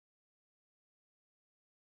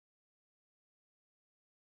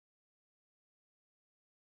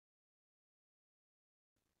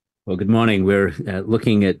Well, good morning. We're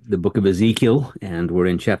looking at the book of Ezekiel, and we're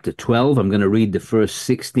in chapter 12. I'm going to read the first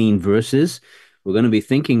 16 verses. We're going to be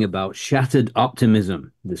thinking about shattered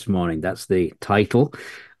optimism this morning. That's the title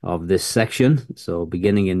of this section. So,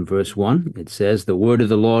 beginning in verse 1, it says, "The word of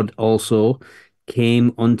the Lord also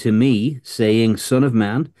came unto me, saying, Son of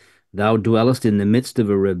man, thou dwellest in the midst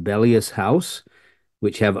of a rebellious house,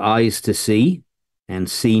 which have eyes to see, and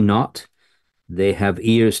see not. They have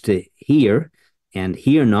ears to hear and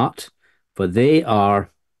hear not, for they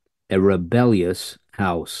are a rebellious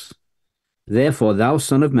house. Therefore, thou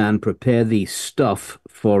son of man, prepare thee stuff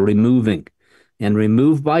for removing, and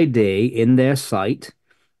remove by day in their sight,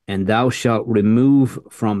 and thou shalt remove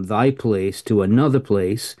from thy place to another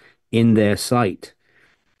place in their sight.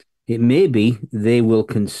 It may be they will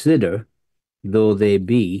consider, though they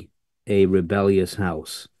be a rebellious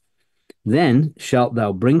house. Then shalt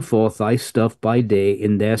thou bring forth thy stuff by day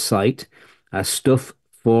in their sight, as stuff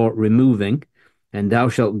for removing, and thou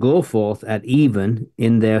shalt go forth at even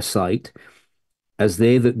in their sight, as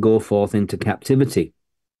they that go forth into captivity.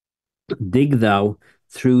 Dig thou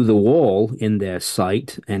through the wall in their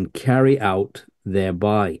sight, and carry out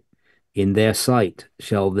thereby. In their sight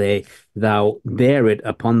shall thou bear it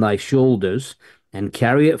upon thy shoulders, and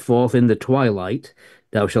carry it forth in the twilight.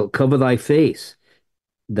 Thou shalt cover thy face,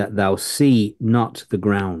 that thou see not the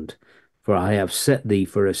ground. For I have set thee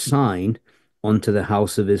for a sign unto the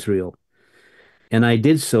house of Israel. And I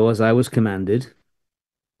did so as I was commanded.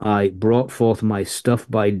 I brought forth my stuff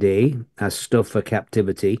by day as stuff for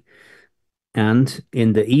captivity. And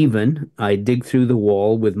in the even I dig through the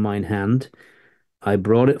wall with mine hand. I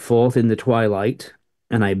brought it forth in the twilight,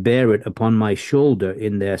 and I bear it upon my shoulder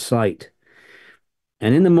in their sight.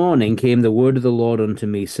 And in the morning came the word of the Lord unto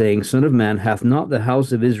me, saying, Son of man, hath not the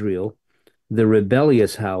house of Israel, the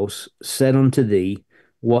rebellious house, said unto thee,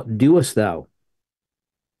 What doest thou?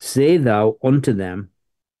 Say thou unto them,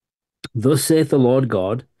 Thus saith the Lord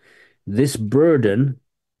God, This burden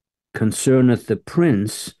concerneth the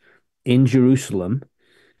prince in Jerusalem,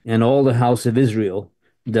 and all the house of Israel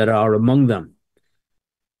that are among them.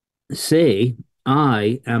 Say,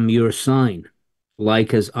 I am your sign.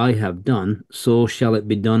 Like as I have done, so shall it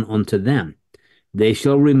be done unto them. They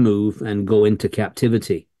shall remove and go into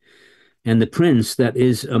captivity. And the prince that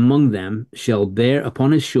is among them shall bear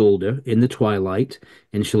upon his shoulder in the twilight,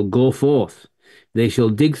 and shall go forth. They shall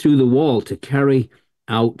dig through the wall to carry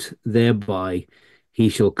out thereby. He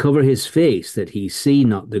shall cover his face, that he see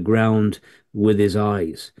not the ground with his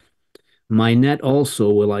eyes. My net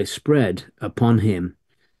also will I spread upon him,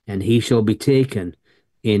 and he shall be taken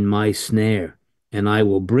in my snare. And I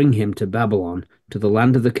will bring him to Babylon, to the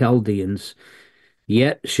land of the Chaldeans.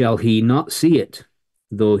 Yet shall he not see it,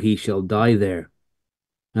 though he shall die there.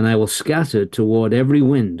 And I will scatter toward every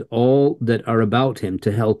wind all that are about him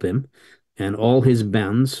to help him, and all his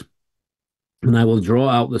bands, and I will draw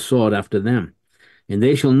out the sword after them. And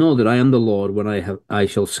they shall know that I am the Lord when I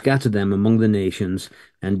shall scatter them among the nations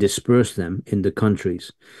and disperse them in the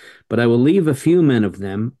countries. But I will leave a few men of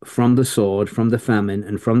them from the sword, from the famine,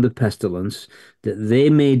 and from the pestilence, that they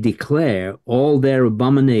may declare all their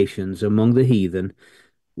abominations among the heathen,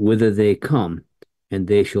 whither they come, and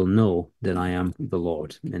they shall know that I am the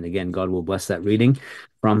Lord. And again, God will bless that reading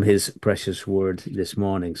from his precious word this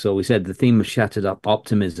morning. So we said the theme of shattered up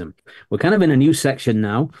optimism. We're kind of in a new section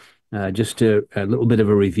now. Just a little bit of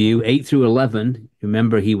a review. 8 through 11,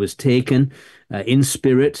 remember he was taken in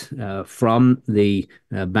spirit from the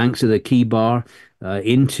banks of the Kibar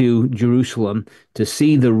into Jerusalem to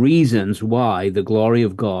see the reasons why the glory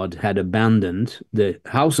of God had abandoned the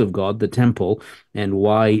house of God, the temple, and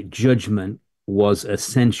why judgment was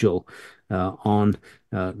essential on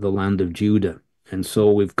the land of Judah. And so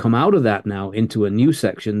we've come out of that now into a new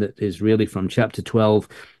section that is really from chapter 12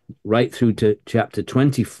 right through to chapter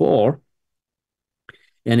 24.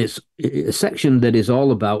 And it's a section that is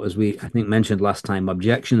all about, as we, I think, mentioned last time,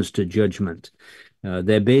 objections to judgment.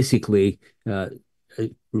 They're basically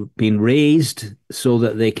being raised so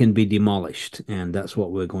that they can be demolished. And that's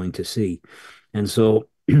what we're going to see. And so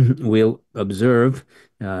we'll observe,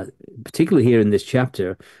 particularly here in this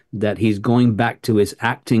chapter, that he's going back to his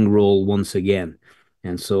acting role once again.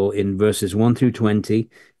 And so in verses 1 through 20,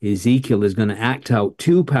 Ezekiel is going to act out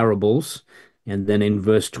two parables. And then in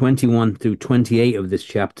verse 21 through 28 of this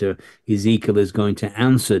chapter, Ezekiel is going to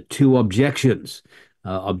answer two objections,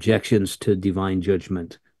 objections to divine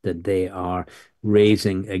judgment that they are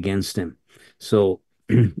raising against him. So,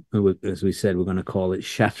 as we said, we're going to call it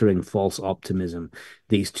shattering false optimism,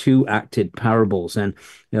 these two acted parables. And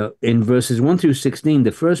in verses 1 through 16,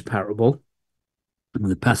 the first parable,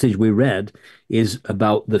 the passage we read, is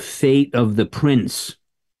about the fate of the prince.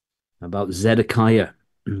 about Zedekiah,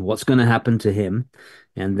 what's going to happen to him.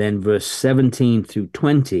 And then verse 17 through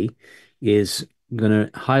 20 is going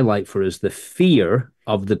to highlight for us the fear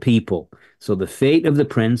of the people. So the fate of the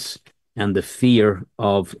prince and the fear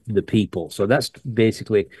of the people. So that's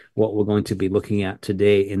basically what we're going to be looking at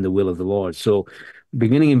today in the will of the Lord. So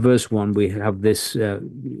beginning in verse 1, we have this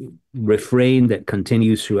refrain that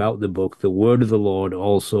continues throughout the book. The word of the Lord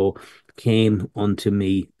also came unto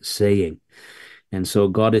me, saying. And so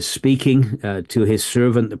God is speaking to his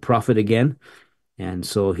servant, the prophet, again. And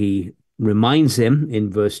so he reminds him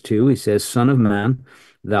in verse 2, he says, Son of man,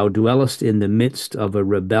 thou dwellest in the midst of a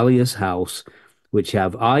rebellious house, which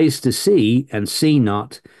have eyes to see and see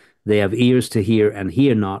not. They have ears to hear and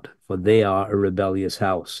hear not, for they are a rebellious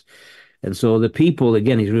house. And so the people,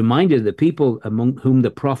 again, he's reminded the people among whom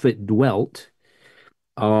the prophet dwelt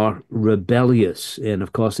are rebellious. And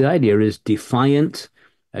of course, the idea is defiant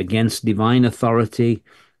against divine authority,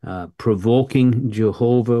 provoking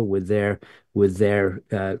Jehovah with their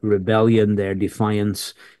rebellion, their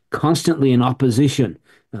defiance, constantly in opposition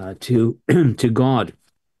to to God.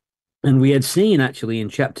 And we had seen actually in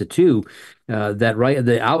chapter 2 that right at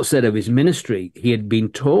the outset of his ministry, he had been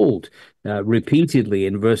told repeatedly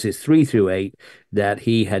in verses 3 through 8 that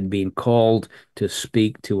he had been called to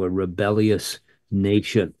speak to a rebellious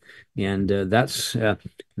nation. And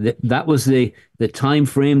that was the time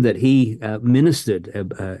frame that he ministered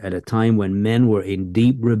at a time when men were in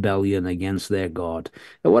deep rebellion against their God.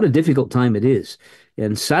 And what a difficult time it is.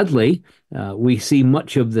 And sadly, we see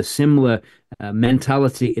much of the similar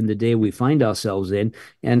mentality in the day we find ourselves in.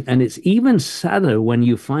 And it's even sadder when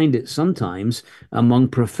you find it sometimes among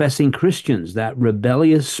professing Christians, that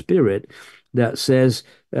rebellious spirit that says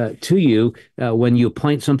to you, when you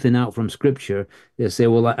point something out from Scripture, they say,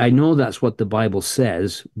 well, I know that's what the Bible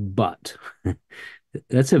says, but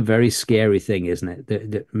that's a very scary thing, isn't it?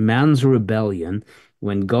 The man's rebellion,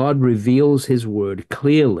 when God reveals his word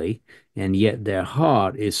clearly, and yet their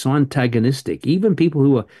heart is so antagonistic. Even people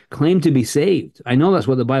who claim to be saved, I know that's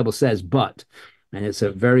what the Bible says, but, and it's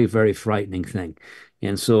a very, very frightening thing.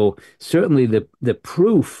 And so certainly the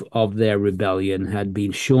proof of their rebellion had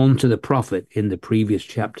been shown to the prophet in the previous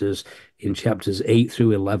chapters, in chapters 8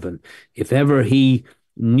 through 11. If ever he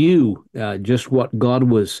knew just what God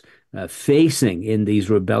was facing in these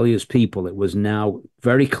rebellious people, it was now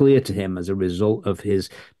very clear to him as a result of his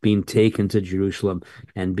being taken to Jerusalem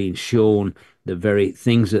and being shown the very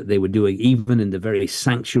things that they were doing, even in the very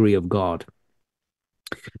sanctuary of God.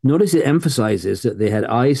 Notice it emphasizes that they had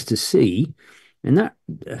eyes to see, and that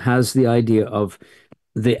has the idea of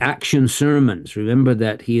the action sermons. Remember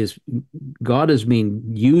that God has been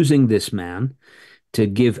using this man to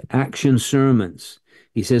give action sermons.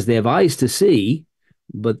 He says they have eyes to see,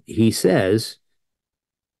 but he says,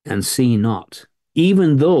 and see not,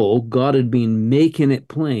 even though God had been making it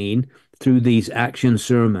plain through these action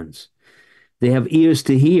sermons. They have ears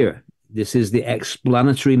to hear. This is the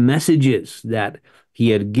explanatory messages that he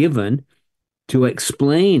had given to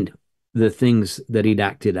explain the things that he'd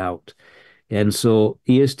acted out. And so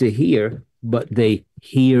ears to hear, but they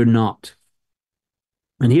hear not.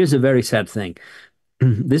 And here's a very sad thing.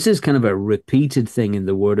 This is kind of a repeated thing in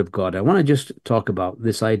the Word of God. I want to just talk about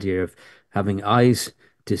this idea of having eyes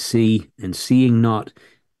to see and seeing not,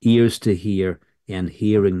 ears to hear and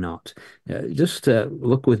hearing not. Just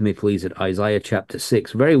look with me, please, at Isaiah chapter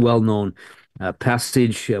 6, very well-known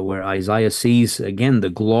passage where Isaiah sees, again, the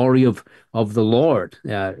glory of the Lord.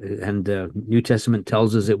 And New Testament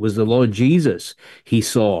tells us it was the Lord Jesus he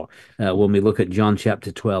saw when we look at John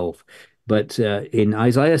chapter 12. But in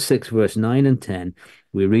Isaiah 6, verse 9 and 10,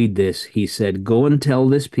 we read this. He said, Go and tell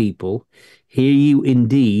this people, hear you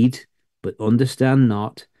indeed, but understand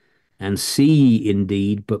not, and see ye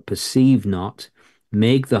indeed, but perceive not.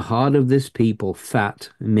 Make the heart of this people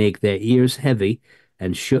fat, make their ears heavy,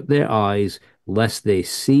 and shut their eyes, lest they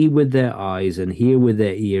see with their eyes, and hear with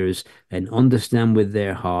their ears, and understand with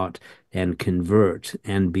their heart, and convert,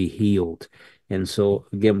 and be healed. And so,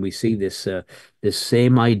 again, we see this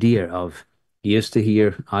same idea of ears to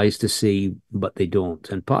hear, eyes to see, but they don't.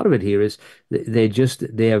 And part of it here is they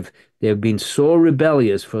have been so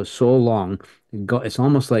rebellious for so long. God, it's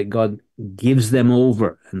almost like God gives them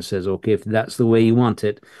over and says, okay, if that's the way you want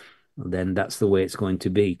it, then that's the way it's going to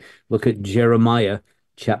be. Look at Jeremiah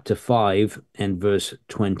chapter 5 and verse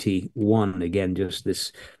 21. Again, just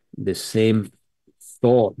this same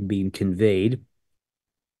thought being conveyed.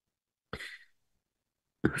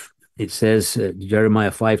 It says,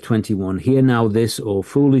 Jeremiah 5:21, Hear now this, O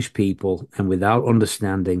foolish people, and without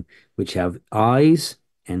understanding, which have eyes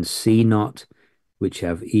and see not, which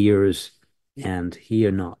have ears and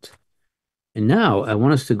hear not. And now I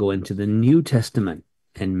want us to go into the New Testament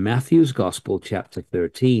and Matthew's Gospel, chapter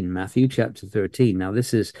 13. Matthew chapter 13. Now,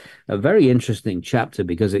 this is a very interesting chapter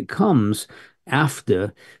because it comes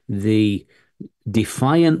after the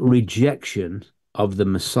defiant rejection of the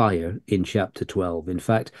Messiah in chapter 12. In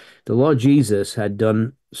fact, the Lord Jesus had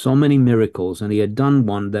done so many miracles, and he had done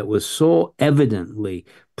one that was so evidently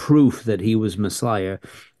proof that he was Messiah.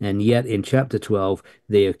 And yet in chapter 12,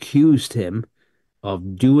 they accused him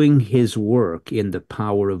of doing his work in the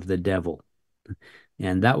power of the devil.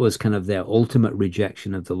 And that was kind of their ultimate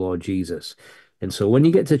rejection of the Lord Jesus. And so when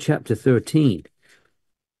you get to chapter 13,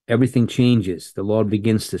 everything changes. The Lord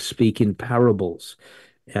begins to speak in parables.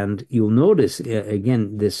 And you'll notice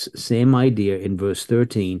again this same idea in verse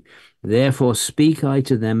 13. Therefore speak I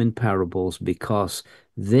to them in parables, because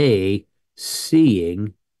they,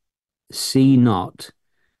 seeing, see not,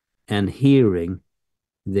 and hearing,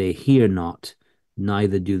 they hear not,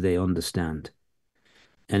 neither do they understand.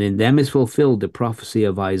 And in them is fulfilled the prophecy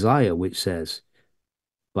of Isaiah, which says,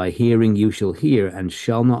 by hearing you shall hear and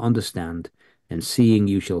shall not understand, and seeing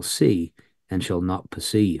you shall see and shall not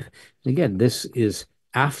perceive. Again, this is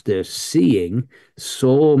after seeing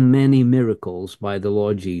so many miracles by the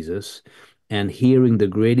Lord Jesus and hearing the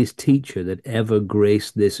greatest teacher that ever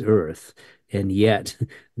graced this earth. And yet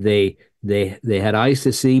they had eyes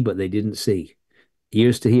to see, but they didn't see,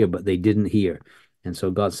 ears to hear, but they didn't hear. And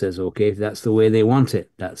so God says, okay, if that's the way they want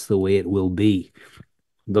it, that's the way it will be.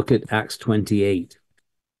 Look at Acts 28.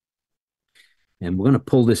 And we're going to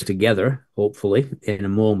pull this together, hopefully, in a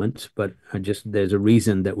moment. But there's a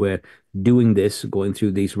reason that we're doing this, going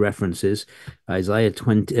through these references. Acts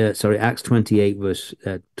 28, verse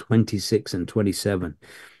 26 and 27.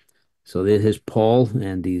 So this is Paul,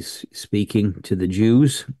 and he's speaking to the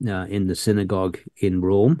Jews in the synagogue in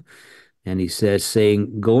Rome. And he says,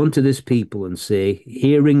 saying, go unto this people and say,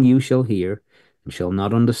 hearing you shall hear and shall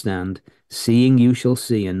not understand, seeing you shall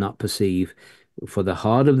see and not perceive. For the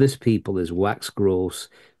heart of this people is wax gross,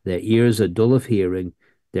 their ears are dull of hearing,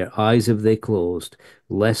 their eyes have they closed,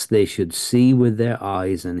 lest they should see with their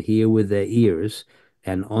eyes and hear with their ears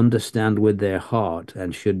and understand with their heart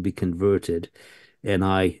and should be converted, and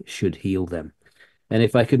I should heal them. And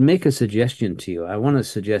if I could make a suggestion to you, I want to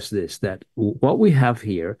suggest this, that what we have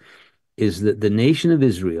here is that the nation of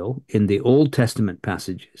Israel in the Old Testament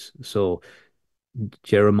passages, so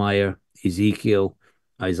Jeremiah, Ezekiel,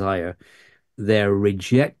 Isaiah, they're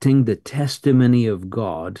rejecting the testimony of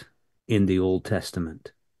God in the Old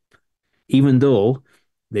Testament, even though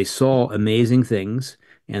they saw amazing things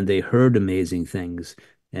and they heard amazing things,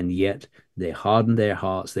 and yet they hardened their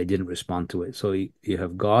hearts. They didn't respond to it. So you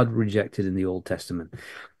have God rejected in the Old Testament.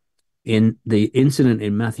 In the incident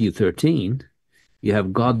in Matthew 13, you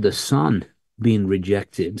have God the Son being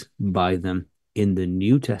rejected by them in the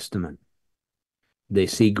New Testament. They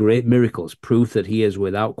see great miracles, proof that he is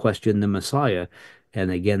without question the Messiah.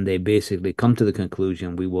 And again, they basically come to the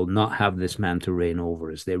conclusion, we will not have this man to reign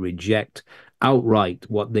over us. They reject outright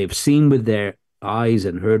what they've seen with their eyes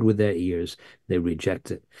and heard with their ears. They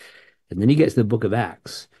reject it. And then he gets to the book of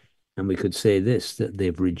Acts, and we could say this, that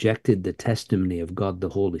they've rejected the testimony of God the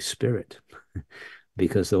Holy Spirit.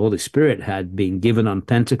 Because the Holy Spirit had been given on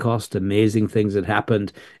Pentecost, amazing things had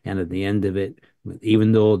happened, and at the end of it,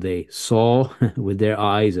 even though they saw with their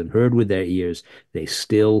eyes and heard with their ears, they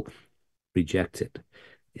still rejected.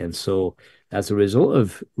 And so, as a result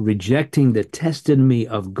of rejecting the testimony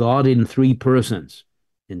of God in three persons,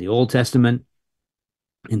 in the Old Testament,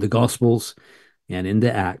 in the Gospels, and in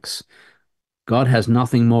the Acts, God has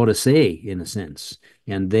nothing more to say, in a sense,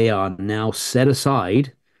 and they are now set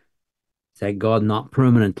aside. Thank God, not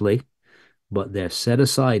permanently, but they're set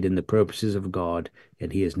aside in the purposes of God,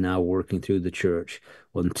 and he is now working through the church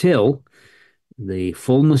until the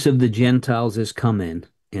fullness of the Gentiles has come in,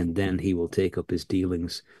 and then he will take up his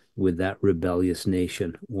dealings with that rebellious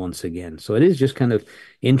nation once again. So it is just kind of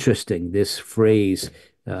interesting, this phrase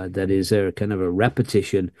that is a kind of a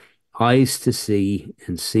repetition, eyes to see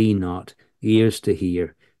and see not, ears to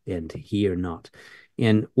hear and hear not.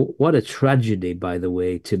 And what a tragedy, by the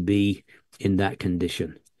way, to be in that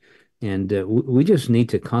condition. And we just need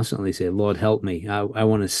to constantly say, Lord, help me. I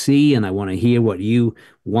want to see and I want to hear what you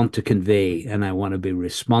want to convey. And I want to be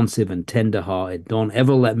responsive and tender-hearted. Don't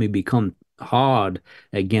ever let me become hard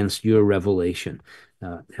against your revelation.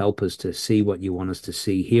 Help us to see what you want us to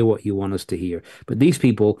see, hear what you want us to hear. But these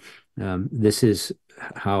people, this is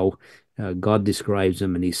how God describes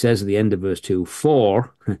them. And he says at the end of verse 2,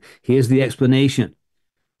 for, here's the explanation,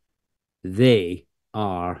 they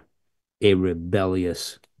are a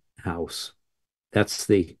rebellious house. That's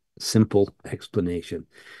the simple explanation.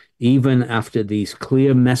 Even after these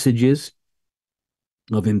clear messages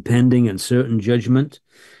of impending and certain judgment.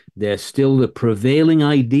 There's still the prevailing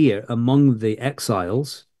idea among the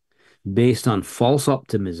exiles, based on false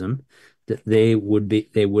optimism, that they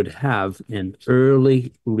would have an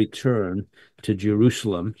early return to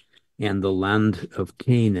Jerusalem and the land of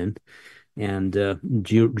Canaan, and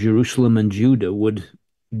Jerusalem and Judah would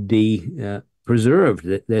be preserved.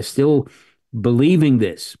 They're still believing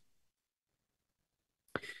this.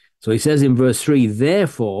 So he says in verse 3,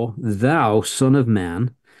 therefore, thou, son of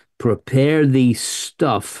man, prepare thee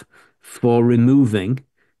stuff for removing,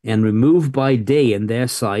 and remove by day in their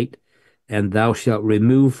sight, and thou shalt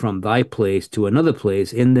remove from thy place to another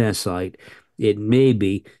place in their sight. It may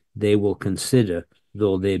be they will consider,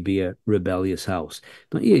 though they be a rebellious house.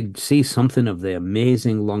 Don't you see something of the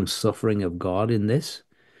amazing long suffering of God in this?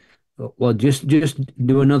 Well, just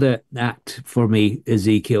do another act for me,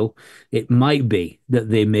 Ezekiel. It might be that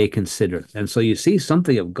they may consider. And so you see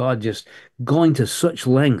something of God just going to such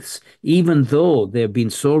lengths, even though they've been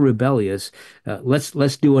so rebellious.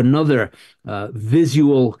 Let's do another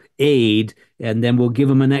visual aid, and then we'll give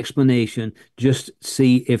them an explanation. Just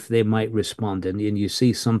see if they might respond. And you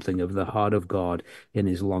see something of the heart of God in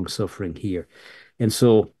his long suffering here. And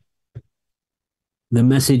so the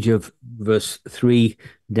message of verse 3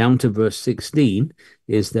 down to verse 16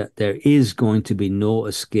 is that there is going to be no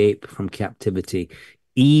escape from captivity,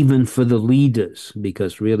 even for the leaders,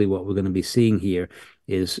 because really what we're going to be seeing here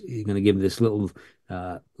is you're going to give this little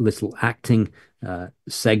acting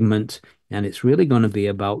segment, and it's really going to be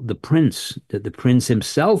about the prince, that the prince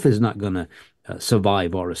himself is not going to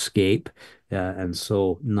survive or escape, and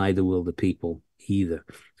so neither will the people either.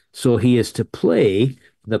 So he is to play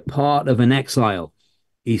the part of an exile.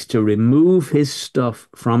 He's to remove his stuff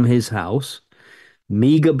from his house,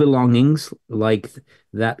 meager belongings like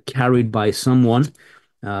that carried by someone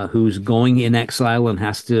who's going in exile and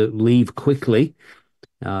has to leave quickly.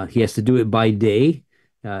 He has to do it by day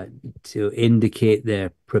to indicate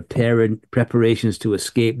their preparations to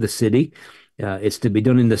escape the city. It's to be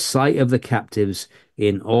done in the sight of the captives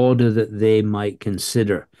in order that they might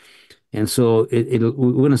consider. And so we're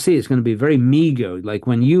going to see it's going to be very meager. Like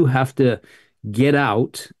when you have to get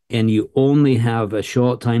out and you only have a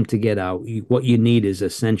short time to get out, what you need is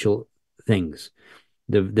essential things,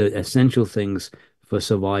 the essential things for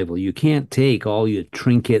survival. You can't take all your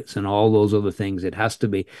trinkets and all those other things. It has to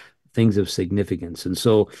be things of significance. And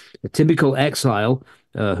so a typical exile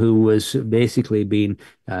who was basically being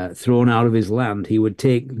thrown out of his land, he would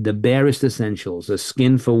take the barest essentials, a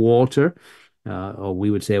skin for water, or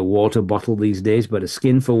we would say a water bottle these days, but a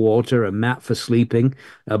skin for water, a mat for sleeping,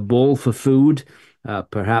 a bowl for food,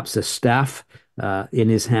 perhaps a staff in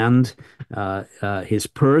his hand, his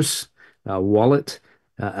purse, a wallet,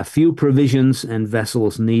 a few provisions and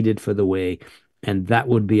vessels needed for the way, and that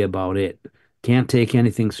would be about it. Can't take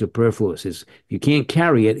anything superfluous. If you can't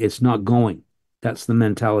carry it, it's not going. That's the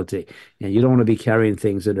mentality. And you don't want to be carrying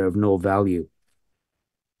things that are of no value.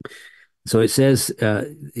 So it says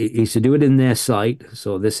he's to do it in their sight.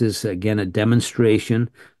 So this is, again, a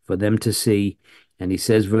demonstration for them to see. And he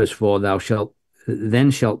says, verse 4,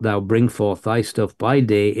 then shalt thou bring forth thy stuff by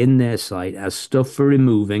day in their sight as stuff for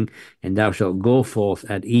removing, and thou shalt go forth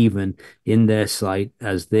at even in their sight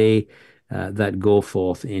as they that go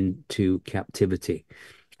forth into captivity.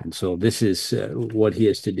 And so this is what he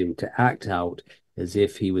is to do, to act out as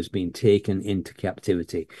if he was being taken into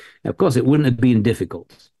captivity. Now, of course, it wouldn't have been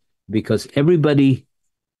difficult, because everybody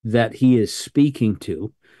that he is speaking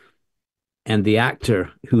to and the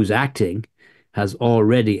actor who's acting has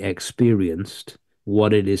already experienced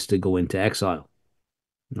what it is to go into exile,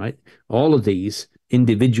 right? All of these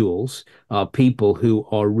individuals are people who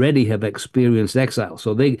already have experienced exile.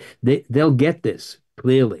 So they'll get this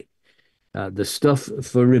clearly. The stuff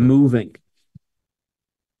for removing,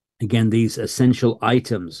 again, these essential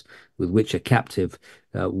items with which a captive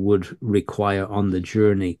would require on the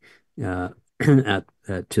journey to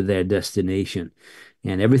their destination.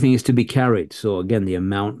 And everything is to be carried. So again, the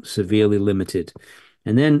amount severely limited.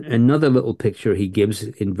 And then another little picture he gives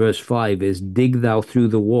in verse 5 is, dig thou through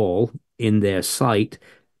the wall in their sight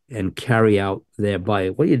and carry out thereby.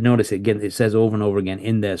 What you notice, again, it says over and over again,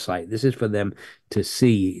 in their sight. This is for them to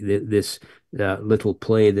see this little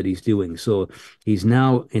play that he's doing. So he's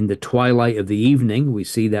now in the twilight of the evening. We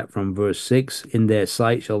see that from verse 6. In their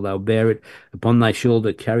sight shalt thou bear it upon thy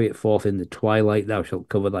shoulder, carry it forth in the twilight, thou shalt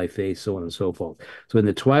cover thy face, so on and so forth. So in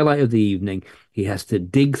the twilight of the evening, he has to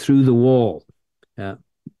dig through the wall,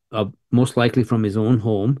 most likely from his own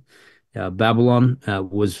home. Babylon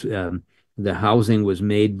was the housing was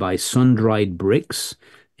made by sun-dried bricks,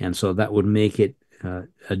 and so that would make it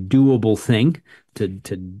a doable thing to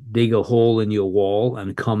dig a hole in your wall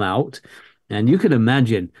and come out. And you can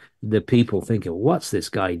imagine the people thinking, what's this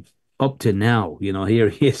guy up to now? Here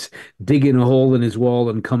he is digging a hole in his wall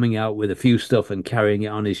and coming out with a few stuff and carrying it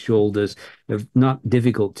on his shoulders. Not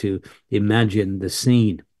difficult to imagine the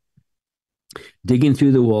scene. Digging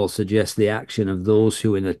through the wall suggests the action of those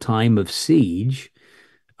who, in a time of siege,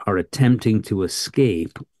 are attempting to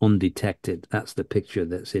escape undetected. That's the picture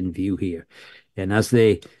that's in view here. And as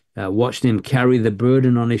they watched him carry the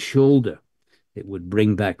burden on his shoulder, it would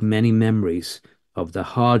bring back many memories of the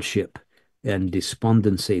hardship and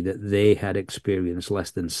despondency that they had experienced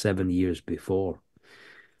less than 7 years before.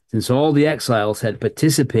 Since all the exiles had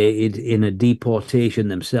participated in a deportation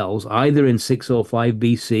themselves, either in 605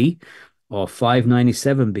 BC or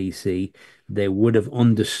 597 BC, they would have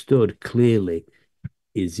understood clearly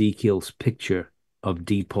Ezekiel's picture of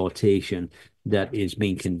deportation that is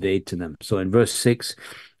being conveyed to them. So in verse 6,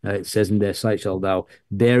 it says, in their sight shalt thou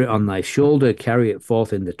bear it on thy shoulder, carry it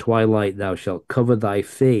forth in the twilight, thou shalt cover thy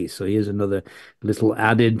face. So here's another little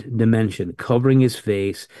added dimension, covering his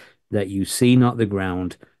face, that you see not the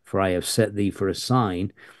ground, for I have set thee for a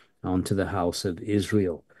sign unto the house of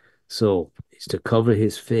Israel. So it's to cover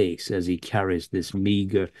his face as he carries this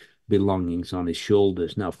meager belongings on his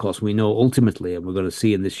shoulders. Now, of course, we know ultimately, and we're going to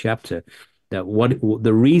see in this chapter, that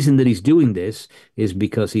the reason that he's doing this is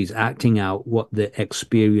because he's acting out what the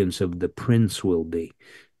experience of the prince will be.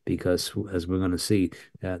 Because, as we're going to see,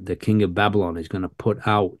 the king of Babylon is going to put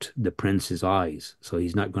out the prince's eyes, so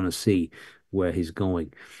he's not going to see where he's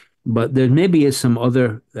going. But there maybe is some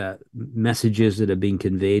other messages that are being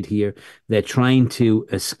conveyed here. They're trying to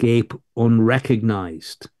escape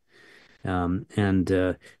unrecognized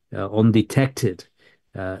and undetected.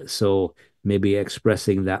 So maybe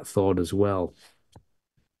expressing that thought as well.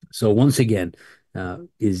 So once again,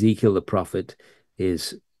 Ezekiel the prophet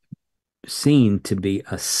is seen to be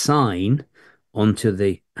a sign unto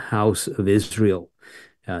the house of Israel.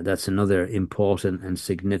 That's another important and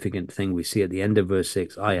significant thing we see at the end of verse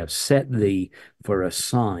 6. I have set thee for a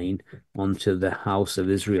sign unto the house of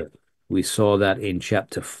Israel. We saw that in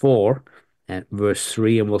chapter 4 at verse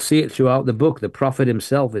 3, and we'll see it throughout the book. The prophet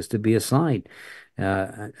himself is to be a sign.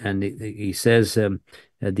 And he says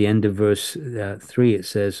at the end of verse 3, it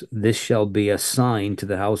says, this shall be a sign to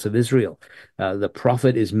the house of Israel. The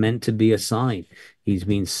prophet is meant to be a sign. He's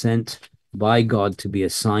been sent by God to be a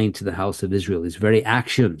sign to the house of Israel. His very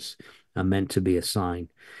actions are meant to be a sign.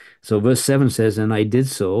 So verse 7 says, and I did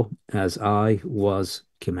so as I was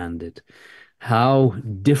commanded. How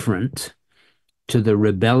different to the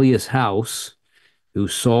rebellious house who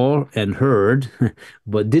saw and heard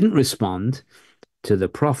but didn't respond, to the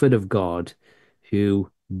prophet of God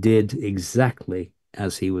who did exactly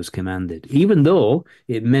as he was commanded, even though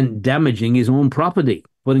it meant damaging his own property,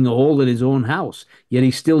 putting a hole in his own house, yet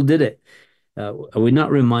he still did it. Are we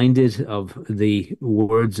not reminded of the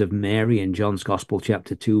words of Mary in John's Gospel,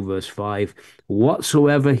 chapter 2, verse 5?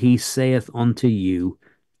 Whatsoever he saith unto you,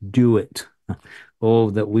 do it.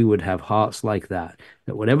 Oh, that we would have hearts like that,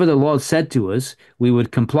 that whatever the Lord said to us, we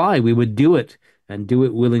would comply, we would do it, and do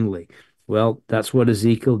it willingly. Well, that's what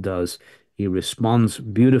Ezekiel does. He responds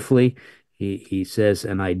beautifully. He says,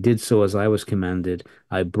 and I did so as I was commanded.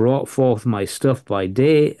 I brought forth my stuff by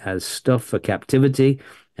day as stuff for captivity,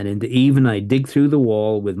 and in the even I dig through the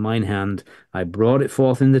wall with mine hand. I brought it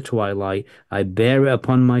forth in the twilight. I bear it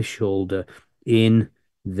upon my shoulder in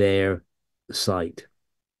their sight.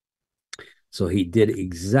 So he did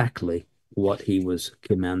exactly what he was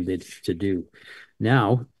commanded to do.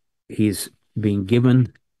 Now he's been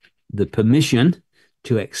given the permission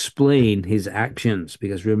to explain his actions,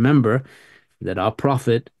 because remember that our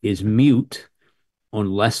prophet is mute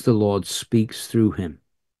unless the Lord speaks through him.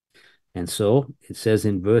 And so it says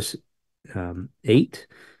in verse 8,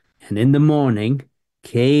 and in the morning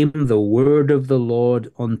came the word of the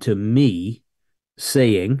Lord unto me,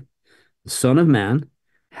 saying, Son of man,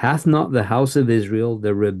 hath not the house of Israel,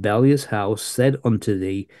 the rebellious house, said unto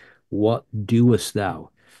thee, what doest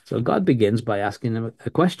thou? So God begins by asking him a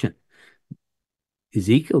question.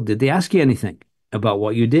 Ezekiel, did they ask you anything about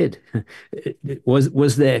what you did?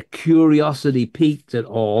 Was their curiosity piqued at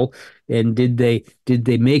all? And did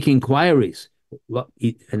they make inquiries?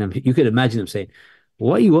 And you could imagine them saying,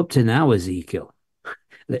 what are you up to now, Ezekiel?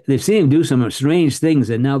 They've seen him do some strange things,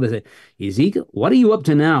 and now they say, Ezekiel, what are you up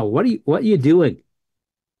to now? What are you doing?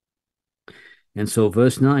 And so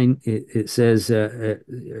verse 9, it says, the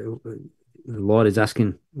Lord is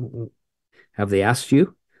asking, have they asked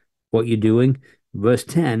you what you're doing? Verse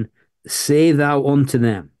 10, say thou unto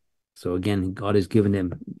them. So again, God has given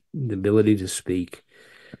him the ability to speak.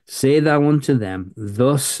 Say thou unto them,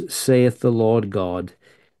 Thus saith the Lord God,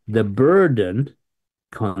 the burden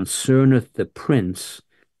concerneth the prince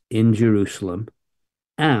in Jerusalem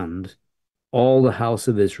and all the house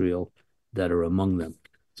of Israel that are among them.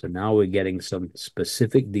 So now we're getting some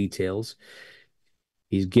specific details.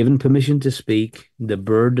 He's given permission to speak. The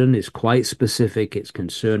burden is quite specific. It's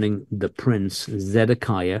concerning the prince,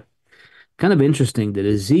 Zedekiah. Kind of interesting that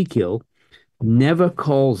Ezekiel never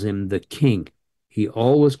calls him the king. He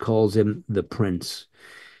always calls him the prince.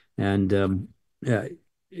 And uh,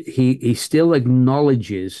 he still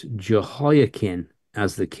acknowledges Jehoiakim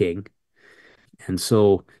as the king. And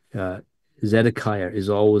so uh, Zedekiah is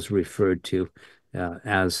always referred to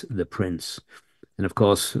as the prince. And of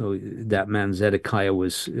course, that man Zedekiah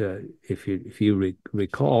was, if you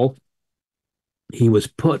recall, he was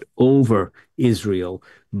put over Israel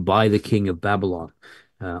by the king of Babylon,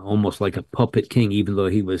 almost like a puppet king, even though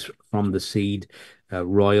he was from the seed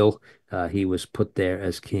royal. He was put there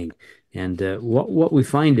as king. And what we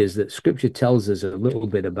find is that Scripture tells us a little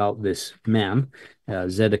bit about this man,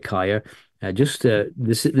 Zedekiah.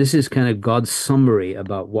 This is kind of God's summary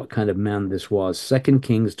about what kind of man this was. 2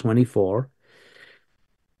 Kings 24.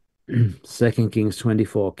 2 Kings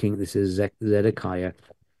 24, this is Zedekiah.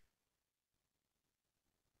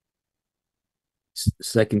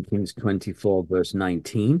 2 Kings 24, verse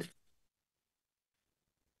 19.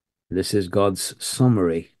 This is God's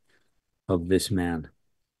summary of this man.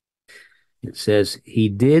 It says, He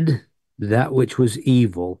did that which was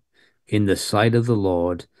evil in the sight of the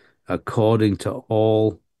Lord, according to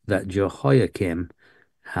all that Jehoiakim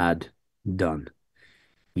had done.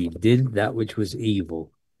 He did that which was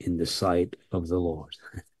evil in the sight of the Lord.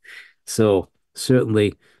 So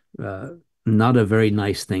certainly not a very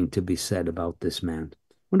nice thing to be said about this man.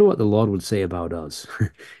 Wonder what the Lord would say about us.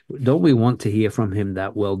 Don't we want to hear from him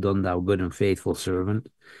that well done, thou good and faithful servant?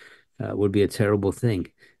 Would be a terrible thing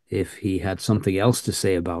if he had something else to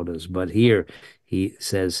say about us. But here he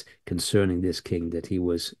says concerning this king that he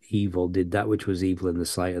was evil, did that which was evil in the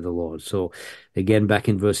sight of the Lord. So again, back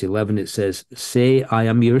in verse 11, it says, Say, I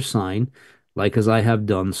am your sign, like as I have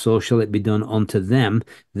done, so shall it be done unto them.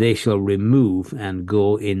 They shall remove and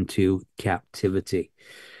go into captivity.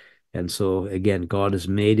 And so again, God has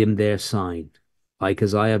made him their sign, like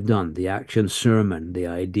as I have done. The action sermon, the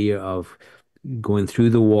idea of going through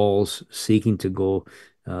the walls, seeking to go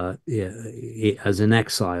as an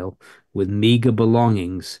exile with meager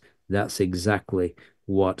belongings. That's exactly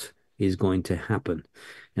what is going to happen.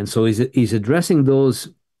 And so he's addressing those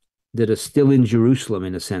that are still in Jerusalem,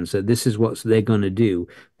 in a sense, that this is what they're going to do,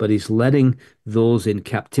 but he's letting those in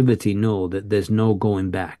captivity know that there's no going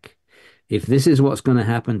back. If this is what's going to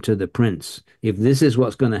happen to the prince, if this is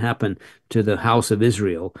what's going to happen to the house of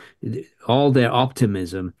Israel, all their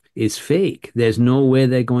optimism is fake. There's no way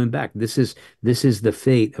they're going back. This is the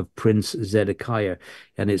fate of Prince Zedekiah,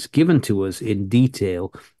 and it's given to us in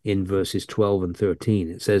detail in verses 12 and 13.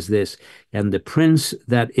 It says this, And the prince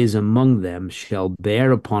that is among them shall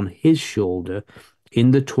bear upon his shoulder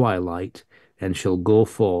in the twilight, and shall go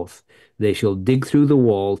forth. They shall dig through the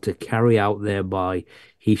wall to carry out thereby.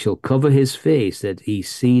 He shall cover his face, that he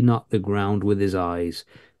see not the ground with his eyes.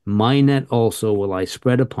 My net also will I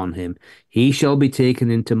spread upon him. He shall be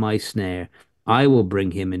taken into my snare. I will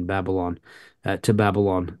bring him in Babylon, to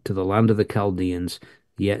the land of the Chaldeans.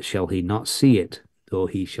 Yet shall he not see it, though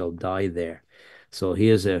he shall die there. So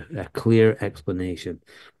here's a clear explanation.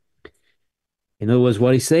 In other words,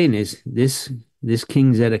 what he's saying is this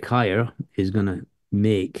King Zedekiah is going to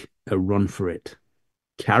make a run for it,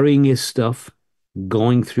 carrying his stuff,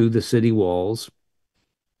 going through the city walls.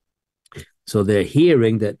 So they're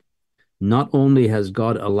hearing that not only has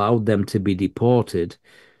God allowed them to be deported,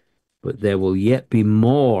 but there will yet be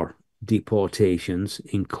more deportations,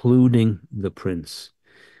 including the prince,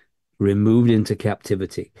 removed into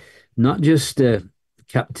captivity. Not just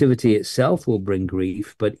captivity itself will bring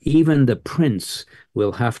grief, but even the prince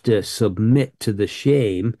will have to submit to the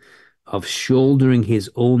shame of shouldering his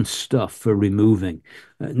own stuff for removing.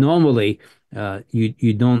 Normally,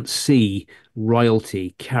 you don't see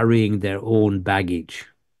royalty carrying their own baggage.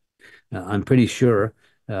 I'm pretty sure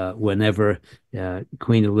whenever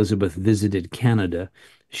Queen Elizabeth visited Canada,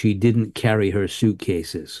 she didn't carry her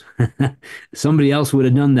suitcases. Somebody else would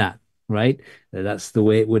have done that, right? That's the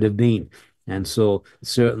way it would have been. And so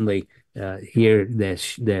certainly here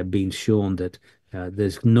they're being shown that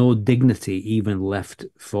there's no dignity even left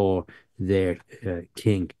for their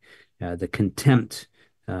king. The contempt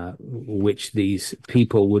which these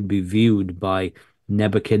people would be viewed by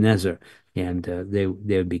Nebuchadnezzar, and they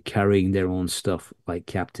would be carrying their own stuff like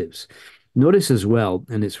captives. Notice as well,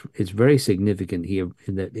 and it's very significant here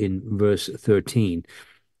that in verse 13,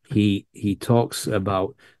 he talks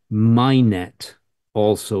about my net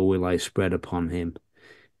also will I spread upon him,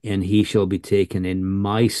 and he shall be taken in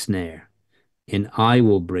my snare, and I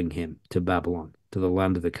will bring him to Babylon, to the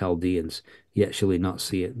land of the Chaldeans. Yet shall he not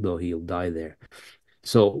see it, though he'll die there.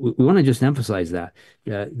 So we want to just emphasize that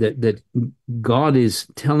God is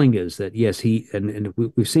telling us that yes, and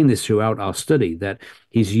we've seen this throughout our study, that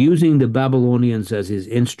he's using the Babylonians as his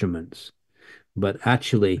instruments, but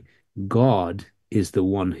actually God is the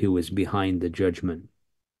one who is behind the judgment.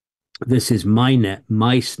 This is my net,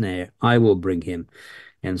 my snare. I will bring him.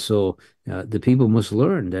 And so the people must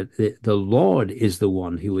learn that the Lord is the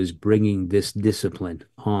one who is bringing this discipline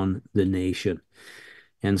on the nation.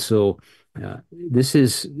 And so this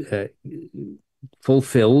is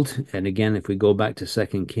fulfilled. And again, if we go back to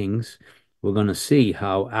 2 Kings, we're going to see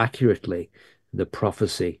how accurately the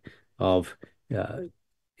prophecy of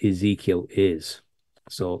Ezekiel is.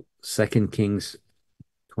 So 2 Kings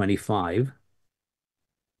 25.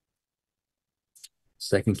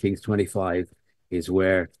 2 Kings 25 is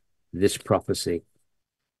where this prophecy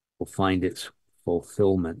will find its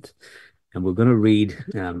fulfillment. And we're going to read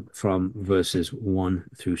from verses 1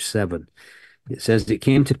 through 7. It says, it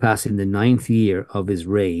came to pass in the 9th year of his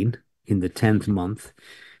reign, in the 10th month,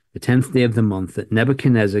 the 10th day of the month, that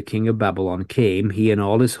Nebuchadnezzar, king of Babylon, came, he and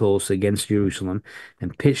all his hosts, against Jerusalem,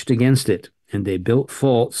 and pitched against it. And they built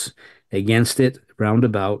forts against it round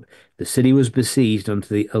about. The city was besieged unto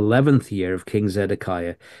the 11th year of King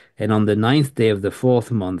Zedekiah. And on the 9th day of the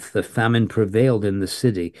 4th month, the famine prevailed in the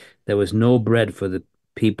city. There was no bread for the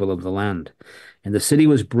people of the land. And the city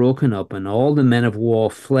was broken up, and all the men of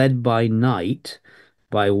war fled by night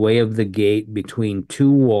by way of the gate between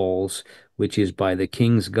two walls, which is by the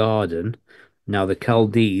king's garden. Now the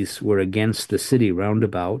Chaldees were against the city round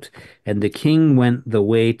about, and the king went the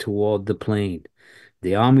way toward the plain.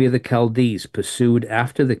 The army of the Chaldees pursued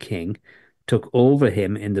after the king, took over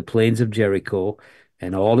him in the plains of Jericho,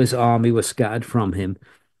 and all his army was scattered from him.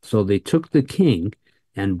 So they took the king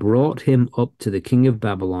and brought him up to the king of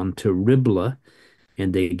Babylon, to Riblah,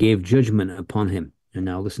 and they gave judgment upon him. And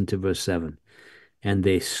now listen to verse 7. And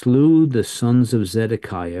they slew the sons of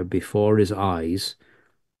Zedekiah before his eyes,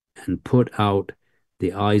 and put out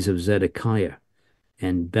the eyes of Zedekiah,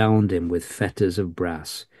 and bound him with fetters of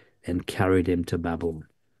brass, and carried him to Babylon.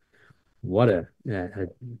 What a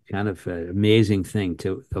kind of amazing thing.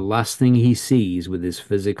 The last thing he sees with his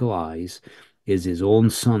physical eyes is his own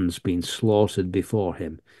sons being slaughtered before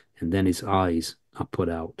him, and then his eyes are put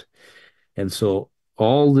out. And so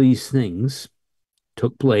all these things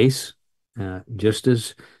took place just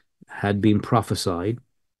as had been prophesied.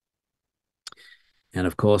 And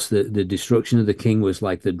of course, the destruction of the king was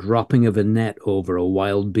like the dropping of a net over a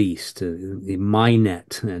wild beast, my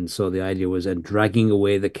net. And so the idea was dragging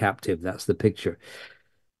away the captive. That's the picture.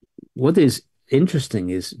 What is interesting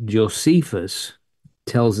is Josephus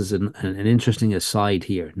tells us an interesting aside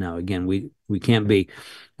here. Now, again, we can't be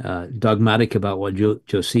dogmatic about what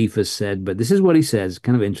Josephus said, but this is what he says,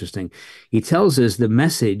 kind of interesting. He tells us the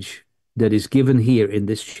message that is given here in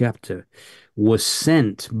this chapter was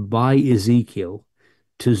sent by Ezekiel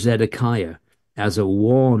to Zedekiah as a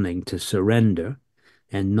warning to surrender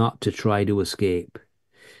and not to try to escape.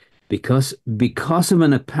 Because of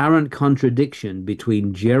an apparent contradiction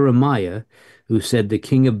between Jeremiah, who said the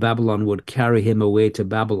king of Babylon would carry him away to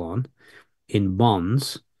Babylon in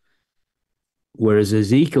bonds, whereas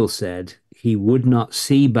Ezekiel said he would not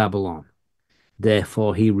see Babylon.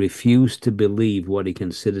 Therefore, he refused to believe what he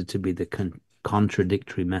considered to be the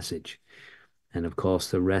contradictory message. And of course,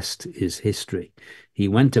 the rest is history. He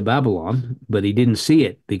went to Babylon, but he didn't see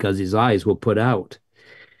it because his eyes were put out.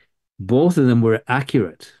 Both of them were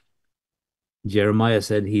accurate. Jeremiah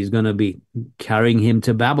said he's going to be carrying him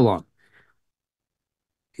to Babylon.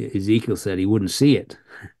 Ezekiel said he wouldn't see it.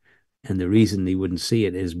 And the reason he wouldn't see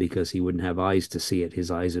it is because he wouldn't have eyes to see it. His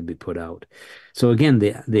eyes would be put out. So again,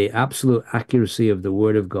 the absolute accuracy of the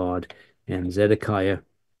word of God, and Zedekiah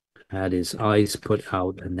had his eyes put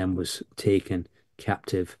out and then was taken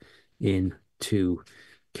captive into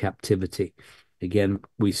captivity. Again,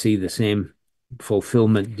 we see the same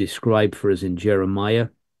fulfillment described for us in Jeremiah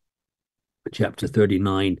chapter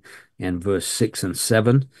 39 and verse 6 and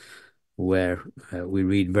 7, where we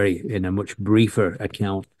read in a much briefer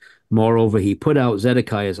account. Moreover, he put out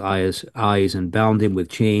Zedekiah's eyes and bound him with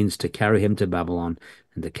chains to carry him to Babylon.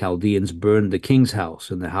 And the Chaldeans burned the king's house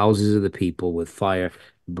and the houses of the people with fire,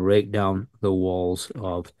 break down the walls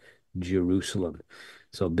of Jerusalem.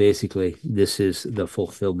 So basically, this is the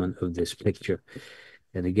fulfillment of this picture.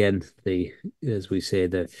 And again, as we say,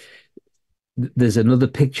 there's another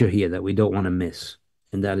picture here that we don't want to miss,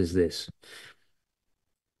 and that is this: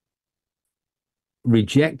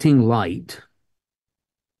 rejecting light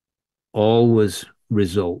always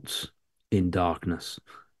results in darkness.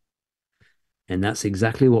 And that's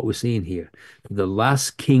exactly what we're seeing here. The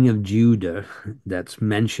last king of Judah that's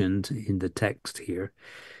mentioned in the text here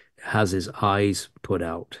has his eyes put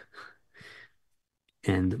out,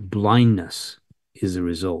 and blindness is the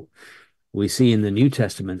result. We see in the New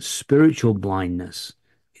Testament spiritual blindness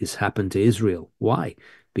is happened to Israel. Why?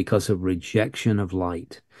 Because of rejection of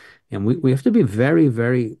light. And we have to be very,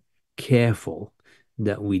 very careful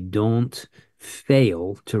that we don't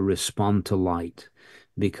fail to respond to light,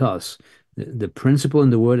 because the principle in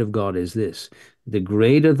the Word of God is this: the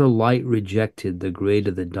greater the light rejected, the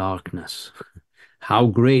greater the darkness. How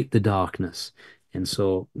great the darkness. And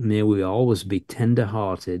so may we always be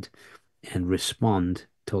tender-hearted and respond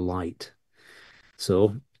to light.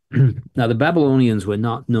 So now the Babylonians were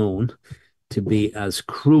not known to be as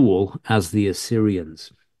cruel as the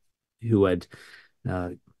Assyrians, who had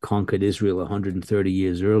conquered Israel 130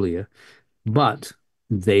 years earlier, but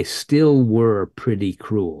they still were pretty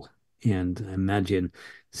cruel. And imagine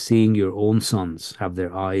seeing your own sons have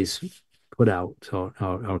their eyes put out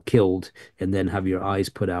or killed, and then have your eyes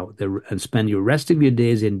put out and spend your rest of your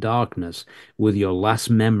days in darkness with your last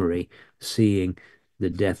memory seeing the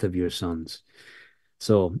death of your sons.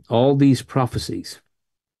 So all these prophecies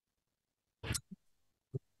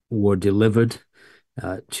were delivered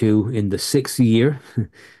to in the 6th year,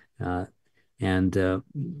 and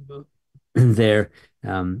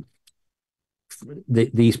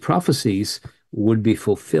these prophecies would be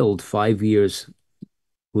fulfilled 5 years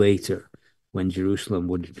later when Jerusalem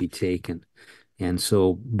would be taken. And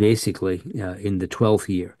so basically in the 12th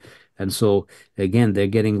year. And so again, they're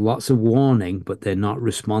getting lots of warning, but they're not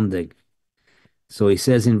responding. So he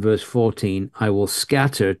says in verse 14, I will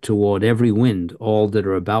scatter toward every wind all that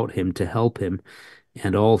are about him to help him,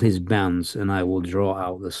 and all his bands, and I will draw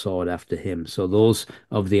out the sword after him. So those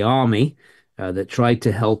of the army that tried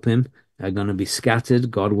to help him are going to be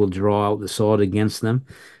scattered. God will draw out the sword against them.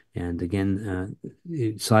 And again,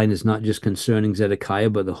 sign is not just concerning Zedekiah,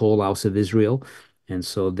 but the whole house of Israel. And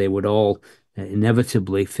so they would all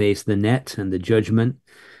inevitably face the net and the judgment.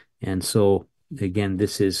 And so again,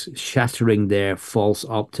 this is shattering their false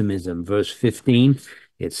optimism. Verse 15,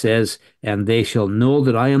 it says, and they shall know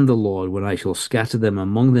that I am the Lord when I shall scatter them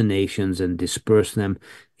among the nations and disperse them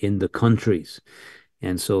in the countries.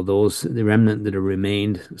 And so the remnant that have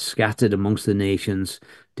remained scattered amongst the nations,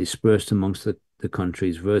 dispersed amongst the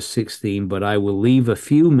countries. Verse 16, but I will leave a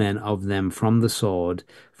few men of them from the sword,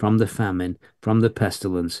 from the famine, from the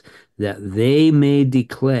pestilence, that they may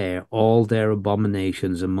declare all their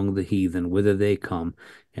abominations among the heathen, whither they come,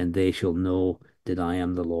 and they shall know that I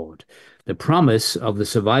am the Lord. The promise of the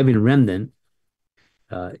surviving remnant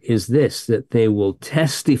is this, that they will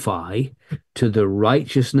testify to the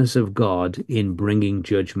righteousness of God in bringing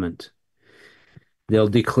judgment. They'll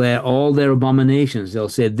declare all their abominations. They'll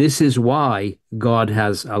say, this is why God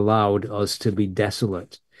has allowed us to be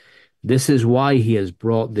desolate. This is why he has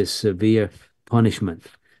brought this severe punishment.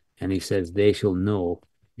 And he says, they shall know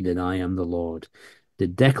that I am the Lord. The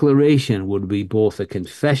declaration would be both a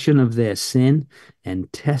confession of their sin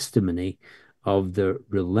and testimony of the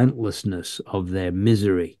relentlessness of their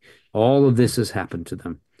misery. All of this has happened to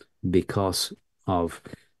them because of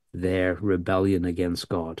their rebellion against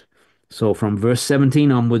God. So from verse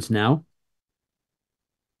 17 onwards now,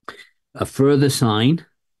 a further sign,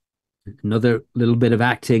 another little bit of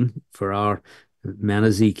acting for our man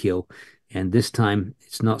Ezekiel. And this time,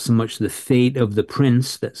 it's not so much the fate of the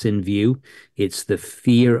prince that's in view, it's the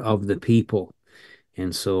fear of the people.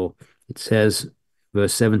 And so it says,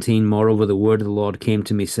 verse 17, moreover, the word of the Lord came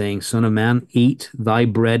to me, saying, Son of man, eat thy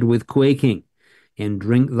bread with quaking, and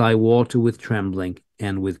drink thy water with trembling,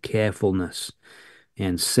 and with carefulness.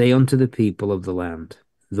 And say unto the people of the land,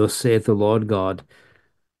 thus saith the Lord God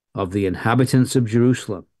of the inhabitants of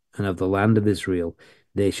Jerusalem and of the land of Israel,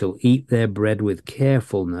 they shall eat their bread with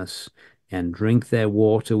carefulness, and drink their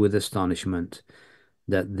water with astonishment,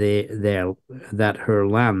 that her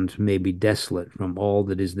land may be desolate from all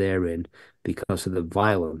that is therein, because of the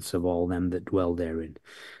violence of all them that dwell therein.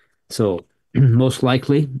 So most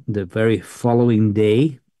likely the very following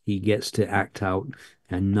day he gets to act out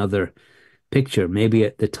another picture, maybe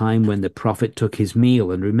at the time when the prophet took his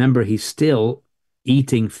meal. And remember, he's still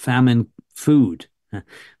eating famine food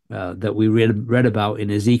that we read about in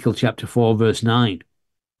Ezekiel chapter 4, verse 9.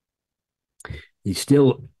 He's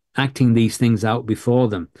still acting these things out before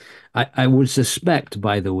them. I would suspect,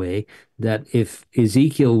 by the way, that if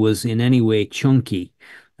Ezekiel was in any way chunky,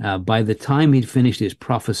 By the time he'd finished his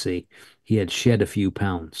prophecy, he had shed a few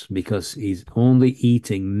pounds because he's only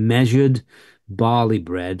eating measured barley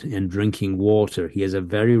bread and drinking water. He has a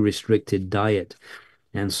very restricted diet.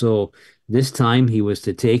 And so this time he was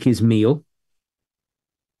to take his meal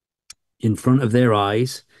in front of their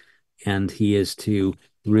eyes, and he is to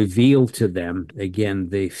reveal to them again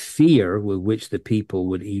the fear with which the people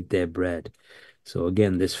would eat their bread. So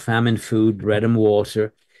again, this famine food, bread and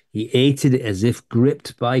water, he ate it as if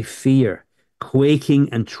gripped by fear, quaking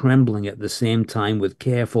and trembling at the same time with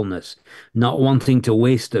carefulness, not wanting to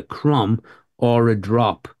waste a crumb or a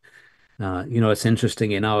drop. It's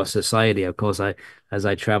interesting in our society, of course, as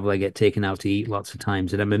I travel, I get taken out to eat lots of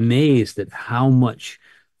times, and I'm amazed at how much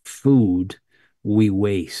food we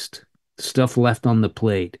waste, stuff left on the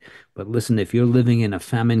plate. But listen, if you're living in a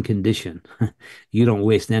famine condition, you don't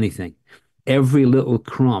waste anything. Every little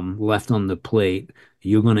crumb left on the plate,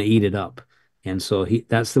 you're going to eat it up. And so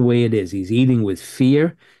that's the way it is. He's eating with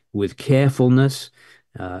fear, with carefulness,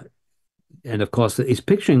 uh, and of course, he's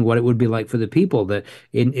picturing what it would be like for the people that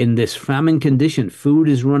in this famine condition, food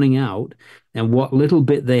is running out, and what little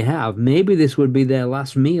bit they have, maybe this would be their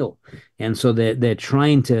last meal. And so they're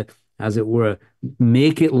trying to, as it were,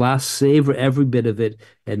 make it last, savor every bit of it,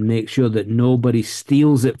 and make sure that nobody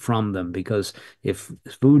steals it from them. Because if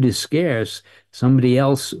food is scarce, somebody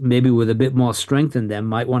else, maybe with a bit more strength than them,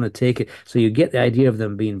 might want to take it. So you get the idea of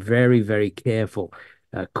them being very, very careful,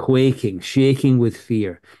 quaking, shaking with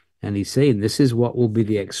fear. And he's saying this is what will be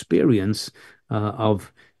the experience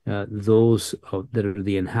of those that are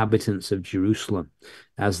the inhabitants of Jerusalem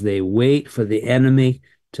as they wait for the enemy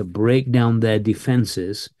to break down their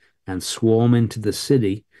defenses and swarm into the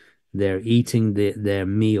city. They're eating their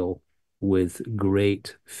meal with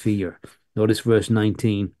great fear. Notice verse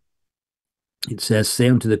 19. It says, say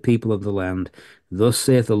unto the people of the land, thus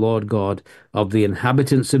saith the Lord God of the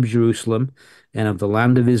inhabitants of Jerusalem and of the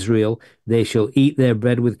land of Israel, they shall eat their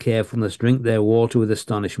bread with carefulness, drink their water with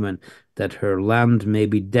astonishment, that her land may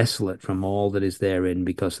be desolate from all that is therein,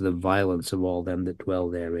 because of the violence of all them that dwell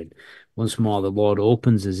therein. Once more, the Lord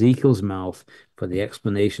opens Ezekiel's mouth for the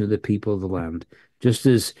explanation of the people of the land. Just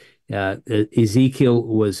as Ezekiel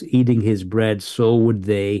was eating his bread, so would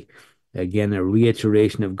they. Again, a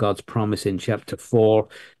reiteration of God's promise in chapter 4,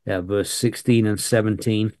 verse 16 and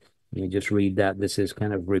 17. You just read that. This is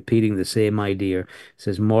kind of repeating the same idea. It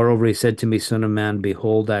says, moreover, he said to me, son of man,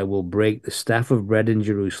 behold, I will break the staff of bread in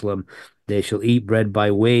Jerusalem. They shall eat bread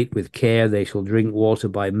by weight with care. They shall drink water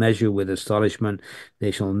by measure with astonishment.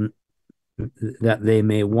 That they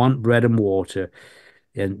may want bread and water,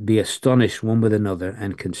 and be astonished one with another,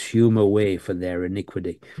 and consume away for their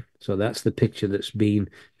iniquity. So that's the picture that's been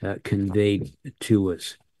conveyed to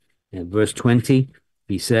us. In verse 20,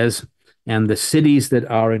 he says, and the cities that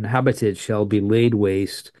are inhabited shall be laid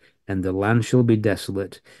waste, and the land shall be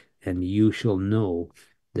desolate, and you shall know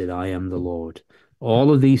that I am the Lord.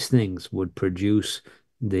 All of these things would produce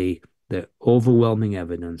the overwhelming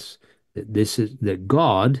evidence that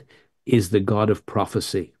God is the God of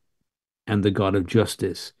prophecy, and the God of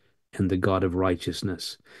justice, and the God of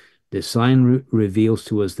righteousness. The sign reveals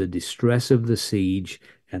to us the distress of the siege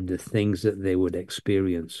and the things that they would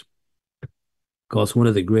experience. Of course, one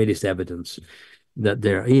of the greatest evidence that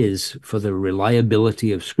there is for the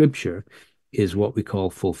reliability of Scripture is what we call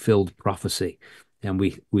fulfilled prophecy. And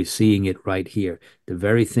we're seeing it right here. The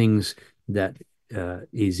very things that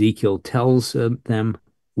Ezekiel tells them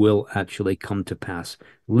will actually come to pass,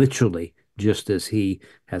 literally, just as he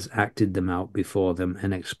has acted them out before them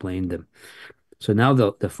and explained them. So now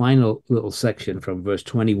the final little section from verse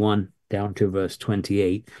 21 down to verse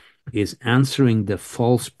 28 is answering the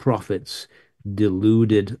false prophets'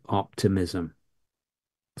 deluded optimism.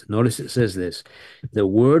 So notice it says this, the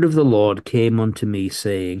word of the Lord came unto me,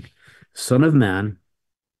 saying, Son of man,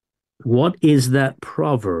 what is that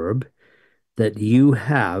proverb that you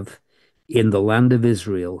have in the land of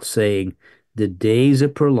Israel, saying, the days are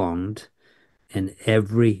prolonged, and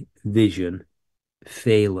every vision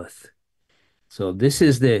faileth? So this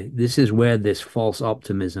is where this false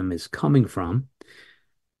optimism is coming from.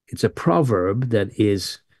 It's a proverb that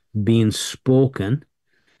is being spoken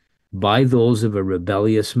by those of a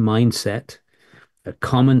rebellious mindset, a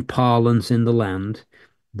common parlance in the land.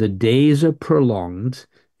 The days are prolonged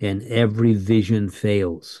and every vision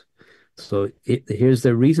fails. So here's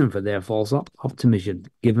the reason for their false optimism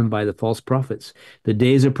given by the false prophets. The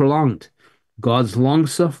days are prolonged. God's long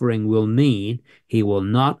suffering will mean he will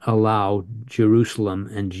not allow Jerusalem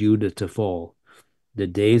and Judah to fall. The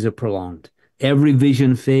days are prolonged. Every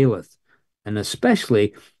vision faileth, and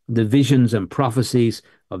especially the visions and prophecies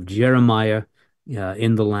of Jeremiah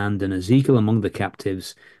in the land and Ezekiel among the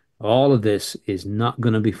captives, all of this is not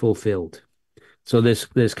going to be fulfilled. So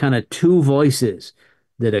there's kind of two voices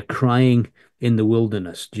that are crying in the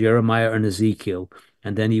wilderness, Jeremiah and Ezekiel,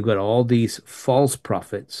 and then you've got all these false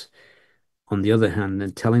prophets on the other hand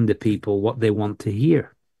and telling the people what they want to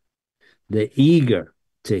hear. They're eager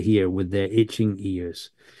to hear with their itching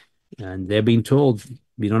ears. And they're being told,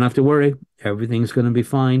 you don't have to worry, everything's going to be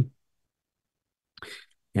fine.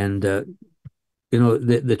 And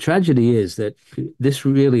the tragedy is that this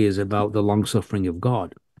really is about the long suffering of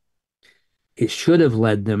God. It should have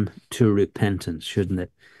led them to repentance, shouldn't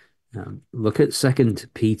it? Look at Second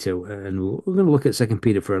Peter, and we're going to look at Second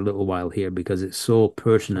Peter for a little while here because it's so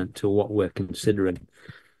pertinent to what we're considering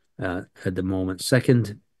at the moment.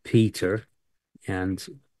 Second Peter, and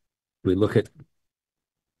we look at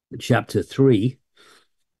chapter 3,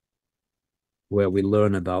 where we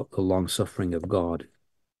learn about the long suffering of God.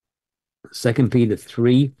 Second Peter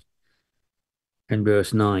 3 and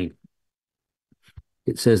verse 9.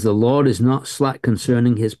 It says, the Lord is not slack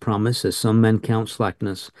concerning his promise, as some men count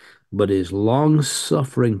slackness, but is long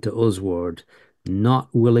suffering to usward, not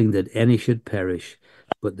willing that any should perish,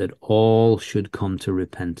 but that all should come to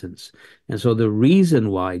repentance. And so the reason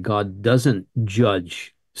why God doesn't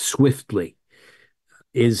judge swiftly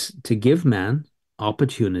is to give man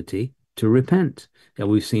opportunity to repent. And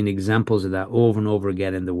we've seen examples of that over and over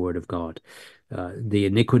again in the Word of God. The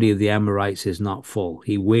iniquity of the Amorites is not full.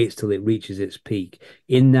 He waits till it reaches its peak.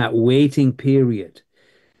 In that waiting period,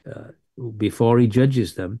 before he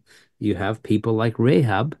judges them, you have people like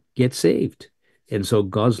Rahab get saved. And so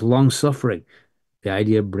God's long suffering, the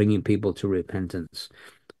idea of bringing people to repentance.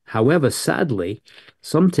 However, sadly,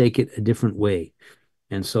 some take it a different way.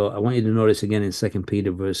 And so I want you to notice again in 2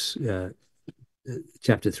 Peter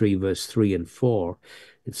chapter 3, verse 3 and 4,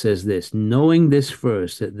 it says this, knowing this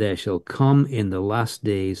first, that there shall come in the last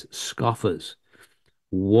days scoffers,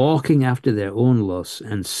 walking after their own lusts,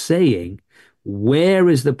 and saying, where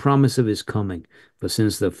is the promise of his coming? For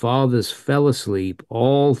since the fathers fell asleep,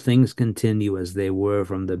 all things continue as they were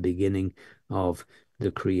from the beginning of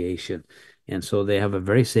the creation. And so they have a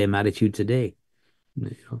very same attitude today.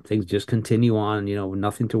 Things just continue on,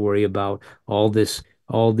 nothing to worry about. All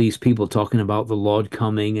these people talking about the Lord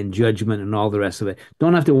coming and judgment and all the rest of it.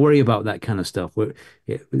 Don't have to worry about that kind of stuff.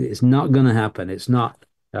 It's not going to happen. It's not.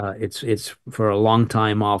 It's for a long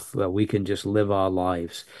time off. We can just live our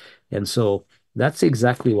lives, and so that's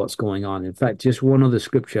exactly what's going on. In fact, just one other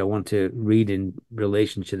scripture I want to read in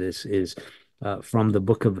relation to this is from the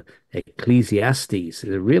book of Ecclesiastes. It's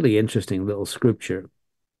a really interesting little scripture.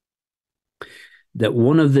 That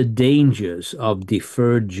one of the dangers of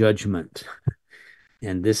deferred judgment,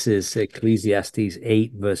 and this is Ecclesiastes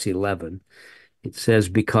 8, verse 11, it says,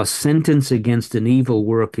 because sentence against an evil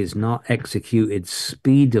work is not executed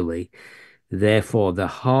speedily, therefore the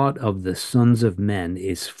heart of the sons of men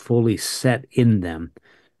is fully set in them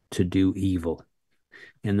to do evil.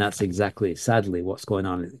 And that's exactly, sadly, what's going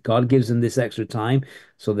on. God gives them this extra time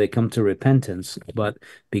so they come to repentance. But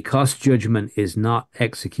because judgment is not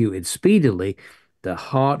executed speedily, the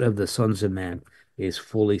heart of the sons of men is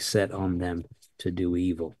fully set on them to do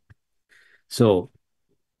evil. So,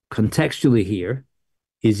 contextually here,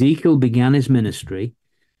 Ezekiel began his ministry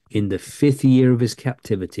in the 5th year of his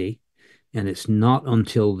captivity, and it's not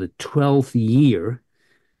until the 12th year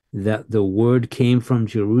that the word came from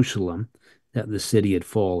Jerusalem that the city had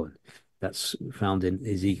fallen. That's found in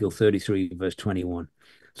Ezekiel 33, verse 21.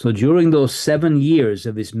 So during those 7 years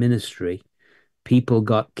of his ministry, people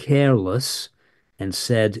got careless and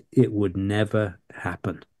said it would never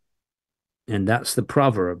happen. And that's the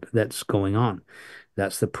proverb that's going on.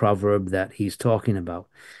 That's the proverb that he's talking about.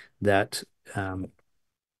 That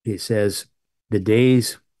he says, the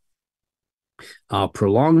days are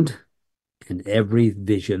prolonged and every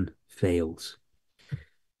vision fails.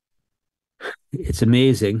 It's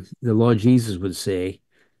amazing. The Lord Jesus would say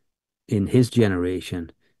in his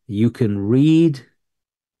generation, you can read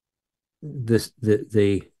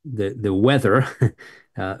the weather.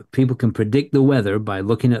 People can predict the weather by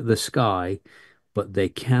looking at the sky, but they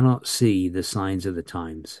cannot see the signs of the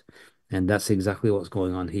times. And that's exactly what's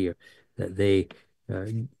going on here. That they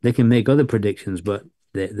can make other predictions, but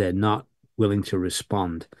they're not willing to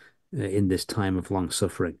respond in this time of long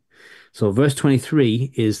suffering. So verse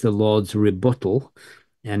 23 is the Lord's rebuttal.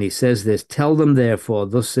 And he says this, tell them therefore,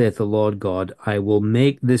 thus saith the Lord God, I will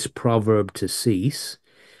make this proverb to cease.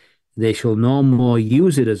 They shall no more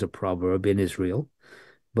use it as a proverb in Israel,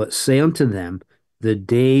 but say unto them, the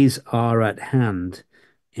days are at hand,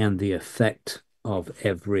 and the effect of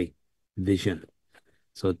every vision.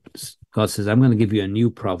 So God says, I'm going to give you a new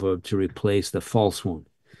proverb to replace the false one.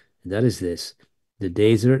 And that is this: the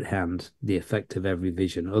days are at hand, the effect of every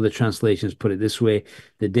vision. Other translations put it this way: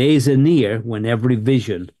 the days are near when every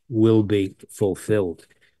vision will be fulfilled.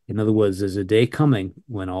 In other words, there's a day coming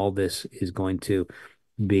when all this is going to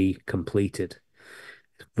be completed.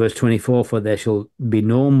 Verse 24, for there shall be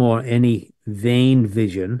no more any vain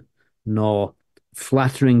vision, nor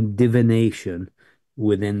flattering divination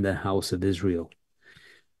within the house of Israel.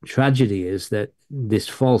 Tragedy is that this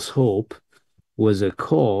false hope was a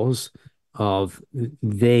cause of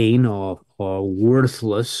vain or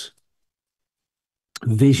worthless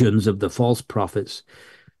visions of the false prophets,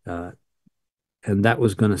 and that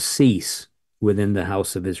was going to cease within the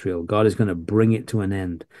house of Israel. God is going to bring it to an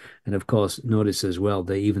end. And of course, notice as well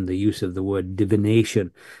that even the use of the word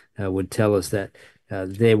divination would tell us that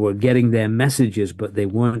they were getting their messages, but they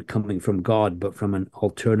weren't coming from God, but from an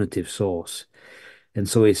alternative source. And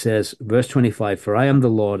so he says, verse 25, for I am the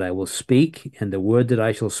Lord, I will speak, and the word that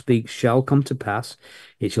I shall speak shall come to pass.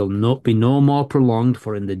 It shall not be no more prolonged,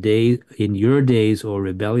 for in your days, O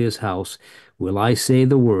rebellious house, will I say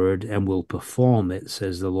the word and will perform it,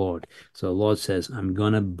 says the Lord. So the Lord says, I'm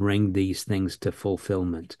going to bring these things to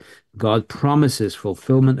fulfillment. God promises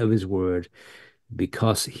fulfillment of his word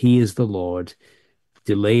because he is the Lord.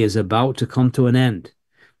 Delay is about to come to an end,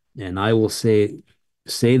 and I will say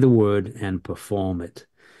the word and perform it.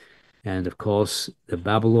 And of course, the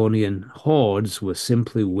Babylonian hordes were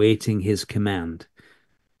simply waiting his command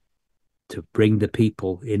to bring the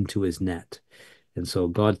people into his net. And so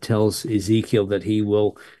God tells Ezekiel that he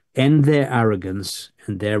will end their arrogance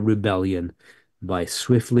and their rebellion by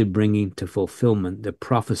swiftly bringing to fulfillment the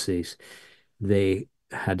prophecies they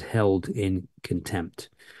had held in contempt.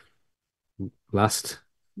 Last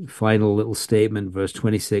final little statement, verse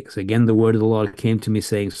 26. Again, the word of the Lord came to me,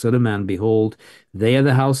 saying, Son of man, behold, they of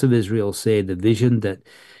the house of Israel say, the vision that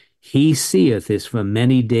he seeth is for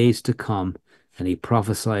many days to come, and he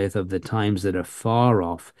prophesieth of the times that are far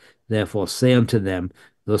off. Therefore say unto them,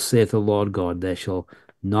 Thus saith the Lord God, there shall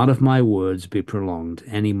not of my words be prolonged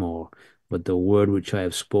any more, but the word which I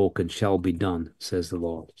have spoken shall be done, says the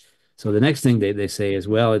Lord. So the next thing they say is,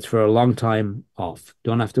 well, it's for a long time off.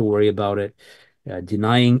 Don't have to worry about it.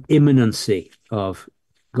 Denying imminency of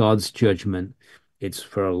God's judgment. It's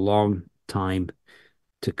for a long time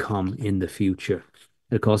to come in the future.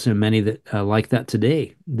 Of course, there are many that are like that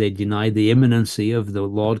today. They deny the imminency of the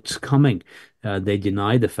Lord's coming. They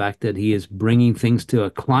deny the fact that he is bringing things to a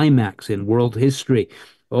climax in world history.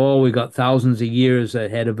 Oh, we got thousands of years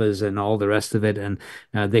ahead of us and all the rest of it. And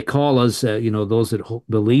they call us, those that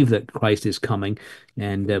believe that Christ is coming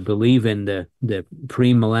and believe in the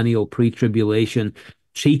premillennial, pre-tribulation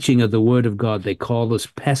teaching of the word of God. They call us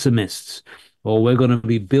pessimists. Or we're going to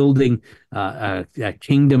be building a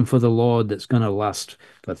kingdom for the Lord that's going to last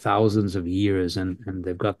for thousands of years. And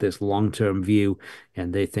they've got this long-term view,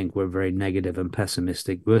 and they think we're very negative and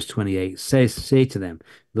pessimistic. Verse 28, say to them,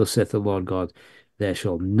 thus saith the Lord God, there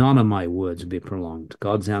shall none of my words be prolonged.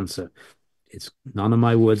 God's answer, it's none of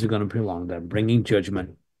my words are going to be prolonged. I'm bringing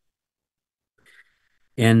judgment.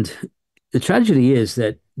 And the tragedy is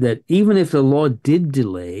that even if the Lord did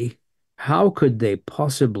delay, how could they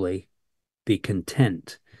possibly be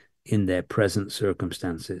content in their present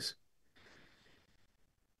circumstances?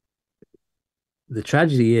 The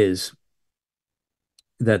tragedy is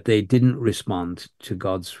that they didn't respond to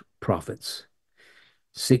God's prophets.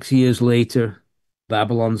 6 years later,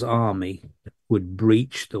 Babylon's army would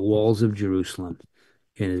breach the walls of Jerusalem,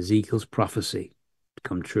 and Ezekiel's prophecy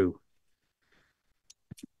come true.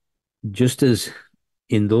 Just as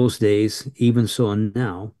in those days, even so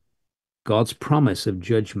now, God's promise of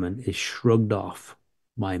judgment is shrugged off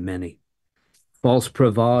by many. False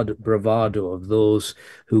bravado of those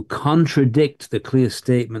who contradict the clear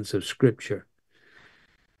statements of Scripture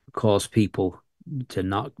cause people to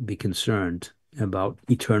not be concerned about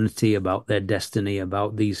eternity, about their destiny,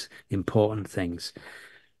 about these important things.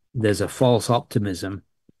 There's a false optimism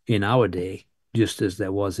in our day, just as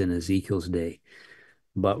there was in Ezekiel's day.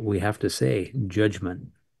 But we have to say, judgment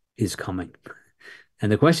is coming.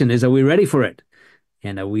 And the question is, are we ready for it?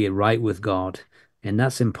 And are we right with God? And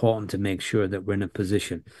that's important to make sure that we're in a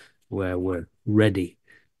position where we're ready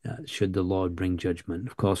should the Lord bring judgment.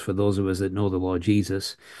 Of course, for those of us that know the Lord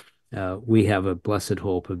Jesus, we have a blessed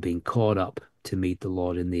hope of being caught up to meet the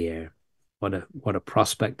Lord in the air. What a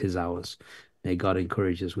prospect is ours. May God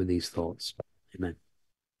encourage us with these thoughts. Amen.